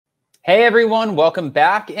Hey everyone, welcome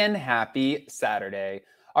back and happy Saturday.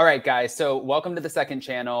 All right, guys, so welcome to the second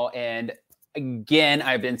channel. And again,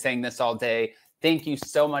 I've been saying this all day. Thank you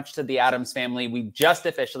so much to the Adams family. We just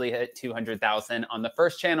officially hit 200,000 on the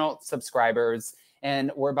first channel subscribers,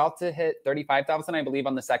 and we're about to hit 35,000, I believe,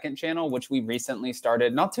 on the second channel, which we recently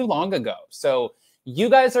started not too long ago. So you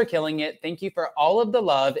guys are killing it. Thank you for all of the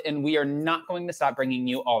love, and we are not going to stop bringing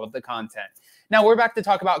you all of the content. Now we're back to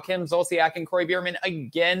talk about Kim Zolciak and Kroy Biermann.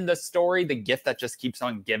 Again, the story, the gift that just keeps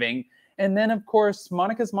on giving. And then, of course,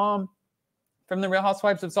 Monica's mom from the Real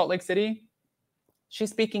Housewives of Salt Lake City, she's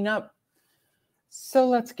speaking up. So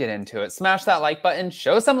let's get into it. Smash that like button,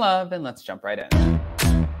 show some love, and let's jump right in.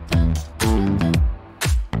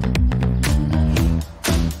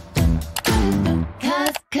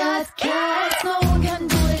 Cause no one can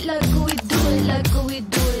do it like we do it, like we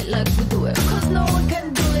do it, like we do it. Cause no one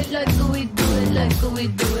can do it like we do it, like we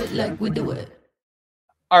do it, like we do it.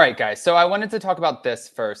 All right, guys. So I wanted to talk about this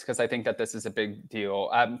first because I think that this is a big deal.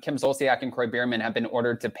 Kim Zolciak and Kroy Biermann have been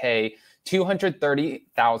ordered to pay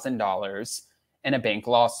 $230,000 in a bank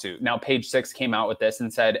lawsuit. Now, Page 6 came out with this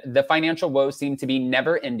and said, the financial woes seem to be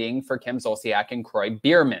never ending for Kim Zolciak and Kroy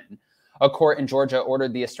Biermann. A court in Georgia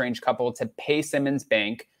ordered the estranged couple to pay Simmons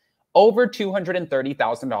Bank over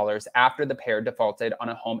 $230,000 after the pair defaulted on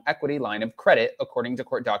a home equity line of credit, according to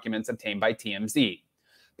court documents obtained by TMZ.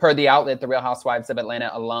 Per the outlet, the Real Housewives of Atlanta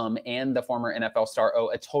alum and the former NFL star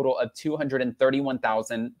owe a total of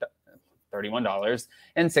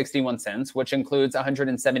 $231,061.61, which includes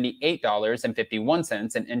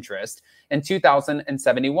 $178.51 in interest and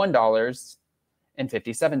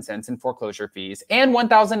 $2,071.57 in foreclosure fees and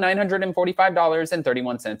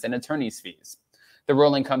 $1,945.31 in attorney's fees. The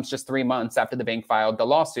ruling comes just 3 months after the bank filed the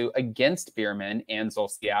lawsuit against Biermann and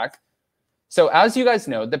Zolciak. So as you guys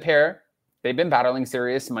know, the pair, they've been battling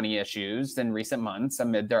serious money issues in recent months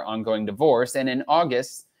amid their ongoing divorce. And in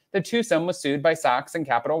August, the twosome was sued by Saks and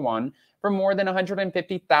Capital One for more than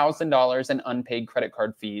 $150,000 in unpaid credit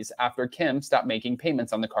card fees after Kim stopped making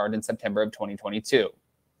payments on the card in September of 2022.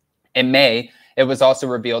 In May, it was also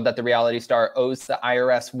revealed that the reality star owes the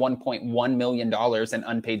IRS $1.1 million in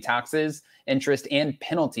unpaid taxes, interest, and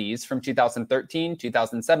penalties from 2013,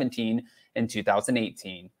 2017, and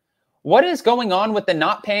 2018. What is going on with the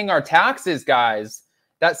not paying our taxes, guys?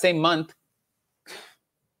 That same month,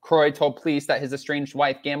 Kroy told police that his estranged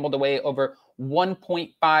wife gambled away over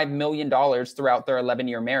 $1.5 million throughout their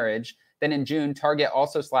 11-year marriage. Then in June, Target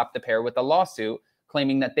also slapped the pair with a lawsuit,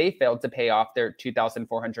 claiming that they failed to pay off their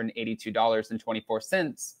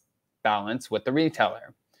 $2,482.24 balance with the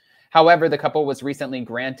retailer. However, the couple was recently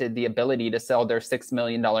granted the ability to sell their $6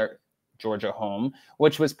 million Georgia home,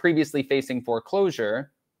 which was previously facing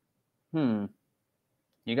foreclosure. You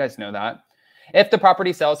guys know that. If the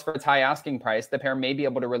property sells for its high asking price, the pair may be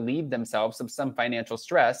able to relieve themselves of some financial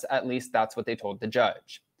stress. At least that's what they told the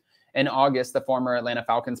judge. In August, the former Atlanta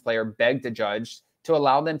Falcons player begged the judge to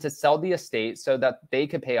allow them to sell the estate so that they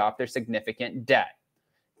could pay off their significant debt.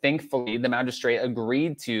 Thankfully, the magistrate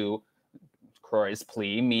agreed to Kroy's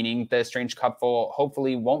plea, meaning the estranged couple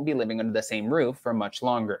hopefully won't be living under the same roof for much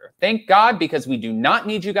longer. Thank God, because we do not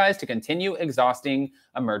need you guys to continue exhausting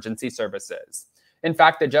emergency services. In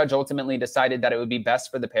fact, the judge ultimately decided that it would be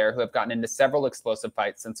best for the pair, who have gotten into several explosive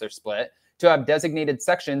fights since their split, to have designated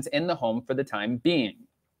sections in the home for the time being.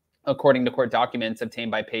 According to court documents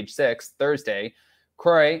obtained by Page 6 Thursday,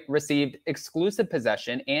 Kroy received exclusive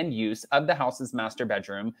possession and use of the house's master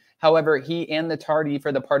bedroom. However, he and the tardy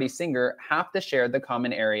for the party singer have to share the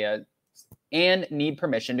common area and need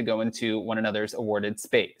permission to go into one another's awarded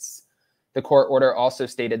space. The court order also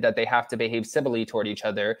stated that they have to behave civilly toward each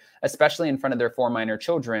other, especially in front of their 4 minor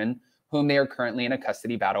children, whom they are currently in a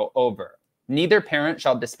custody battle over. Neither parent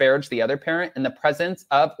shall disparage the other parent in the presence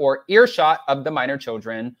of or earshot of the minor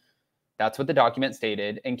children. That's what the document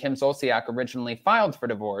stated, and Kim Zolciak originally filed for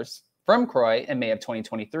divorce from Kroy in May of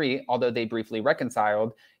 2023. Although they briefly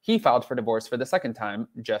reconciled, he filed for divorce for the second time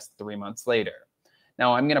just 3 months later.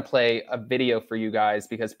 Now, I'm going to play a video for you guys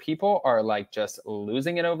because people are like just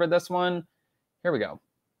losing it over this one. Here we go.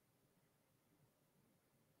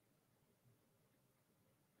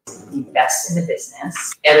 The best in the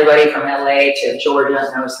business. Everybody from LA to Georgia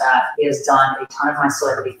knows that. He has done a ton of my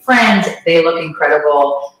celebrity friends. They look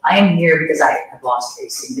incredible. I am here because I have lost a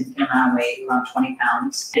significant amount of weight, around 20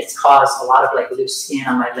 pounds. It's caused a lot of like loose skin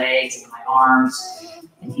on my legs and my arms,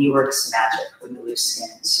 and he works magic with the loose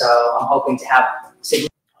skin. So I'm hoping to have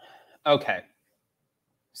Okay.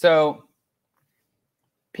 So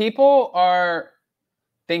people are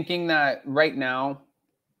thinking that right now,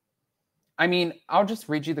 I mean, I'll just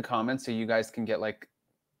read you the comments so you guys can get like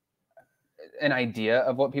an idea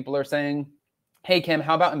of what people are saying. Hey, Kim,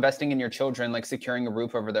 how about investing in your children, like securing a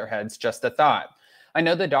roof over their heads? Just a thought. I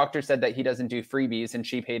know the doctor said that he doesn't do freebies and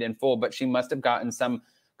she paid in full, but she must have gotten some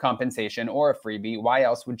compensation or a freebie. Why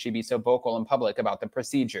else would she be so vocal in public about the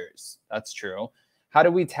procedures? That's true. How do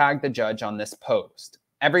we tag the judge on this post?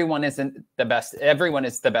 Everyone isn't the best. Everyone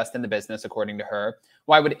is the best in the business, according to her.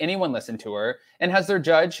 Why would anyone listen to her? And has their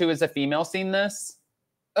judge, who is a female, seen this?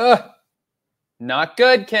 Ugh, not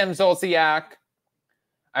good, Kim Zolciak.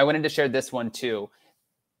 I wanted to share this one too.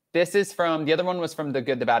 This is from, the other one was from The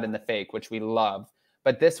Good, the Bad, and the Fake, which we love.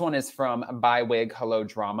 But this one is from By Wig Hello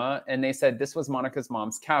Drama. And they said, this was Monica's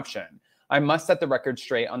mom's caption. I must set the record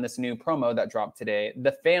straight on this new promo that dropped today.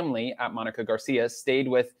 The family at Monica Garcia stayed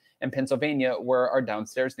with in Pennsylvania were our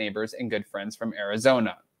downstairs neighbors and good friends from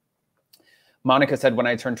Arizona. Monica said, when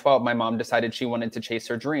I turned 12, my mom decided she wanted to chase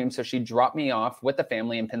her dream, so she dropped me off with the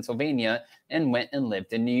family in Pennsylvania and went and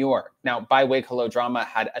lived in New York. Now, By Wig Hello Drama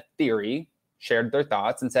had a theory, shared their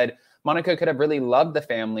thoughts, and said Monica could have really loved the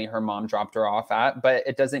family her mom dropped her off at, but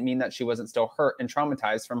it doesn't mean that she wasn't still hurt and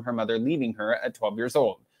traumatized from her mother leaving her at 12 years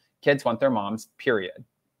old. Kids want their moms, period.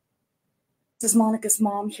 This is Monica's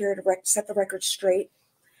mom here to set the record straight.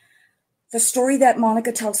 The story that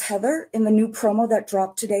Monica tells Heather in the new promo that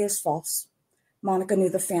dropped today is false. Monica knew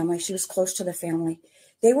the family. She was close to the family.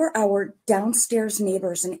 They were our downstairs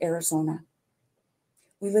neighbors in Arizona.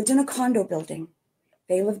 We lived in a condo building.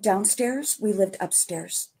 They lived downstairs. We lived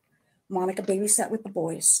upstairs. Monica babysat with the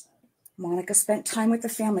boys. Monica spent time with the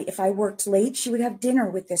family. If I worked late, she would have dinner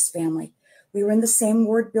with this family. We were in the same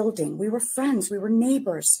ward building. We were friends. We were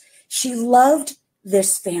neighbors. She loved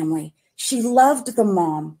this family. She loved the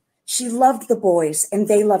mom. She loved the boys, and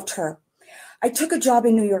they loved her. I took a job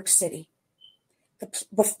in New York City.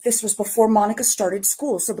 This was before Monica started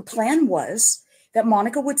school. So the plan was that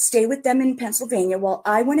Monica would stay with them in Pennsylvania while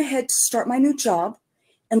I went ahead to start my new job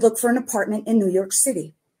and look for an apartment in New York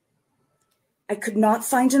City. I could not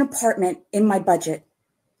find an apartment in my budget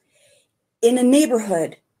in a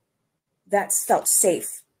neighborhood that felt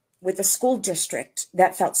safe, with a school district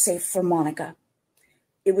that felt safe for Monica.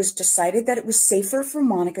 It was decided that it was safer for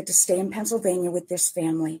Monica to stay in Pennsylvania with this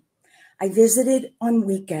family. I visited on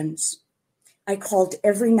weekends. I called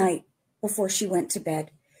every night before she went to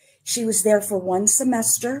bed. She was there for one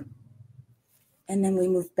semester, and then we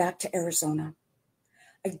moved back to Arizona.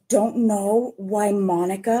 I don't know why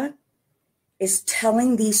Monica is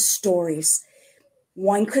telling these stories.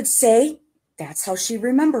 One could say that's how she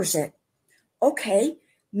remembers it. Okay,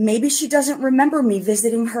 maybe she doesn't remember me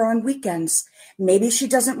visiting her on weekends. Maybe she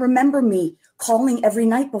doesn't remember me calling every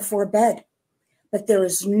night before bed. But there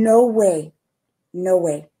is no way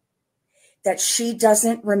that she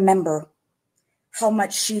doesn't remember how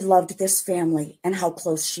much she loved this family and how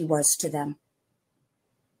close she was to them.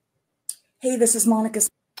 Hey, this is Monica's.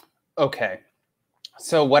 Okay.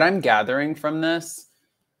 So what I'm gathering from this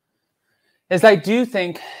is I do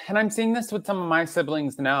think, and I'm seeing this with some of my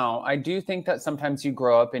siblings now, I do think that sometimes you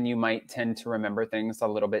grow up and you might tend to remember things a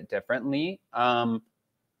little bit differently. And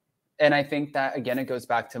I think that, again, it goes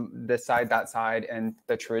back to this side, that side, and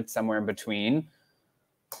the truth somewhere in between.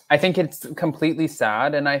 I think it's completely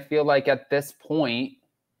sad. And I feel like at this point,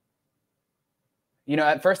 you know,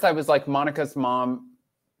 at first I was like, Monica's mom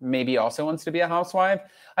maybe also wants to be a housewife.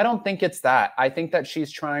 I don't think it's that. I think that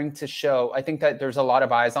she's trying to show, I think that there's a lot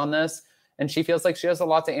of eyes on this and she feels like she has a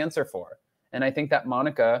lot to answer for. And I think that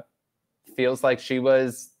Monica feels like she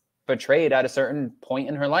was betrayed at a certain point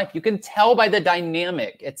in her life. You can tell by the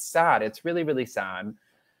dynamic. It's sad. It's really, really sad.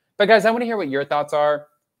 But guys, I want to hear what your thoughts are.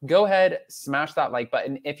 Go ahead, smash that like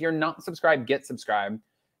button. If you're not subscribed, get subscribed.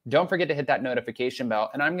 Don't forget to hit that notification bell.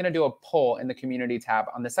 And I'm going to do a poll in the community tab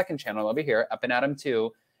on the second channel over here, Up and Adam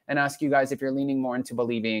 2, and ask you guys if you're leaning more into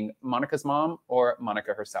believing Monica's mom or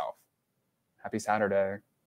Monica herself. Happy Saturday.